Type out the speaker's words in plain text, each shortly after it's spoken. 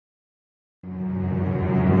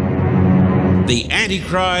The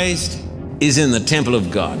Antichrist is in the temple of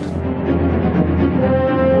God.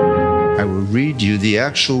 I will read you the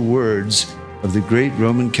actual words of the great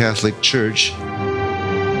Roman Catholic Church.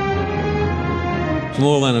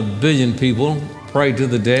 More than 1 billion people pray to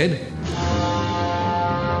the dead.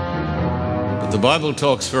 But the Bible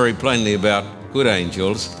talks very plainly about good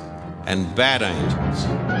angels and bad angels.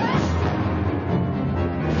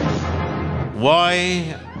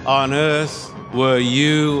 Why on earth were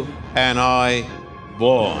you and I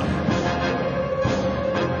born?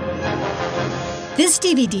 This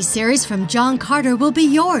DVD series from John Carter will be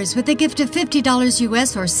yours with a gift of $50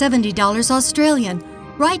 US or $70 Australian.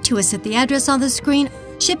 Write to us at the address on the screen.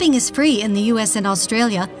 Shipping is free in the US and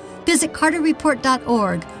Australia. Visit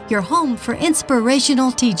carterreport.org, your home for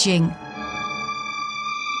inspirational teaching.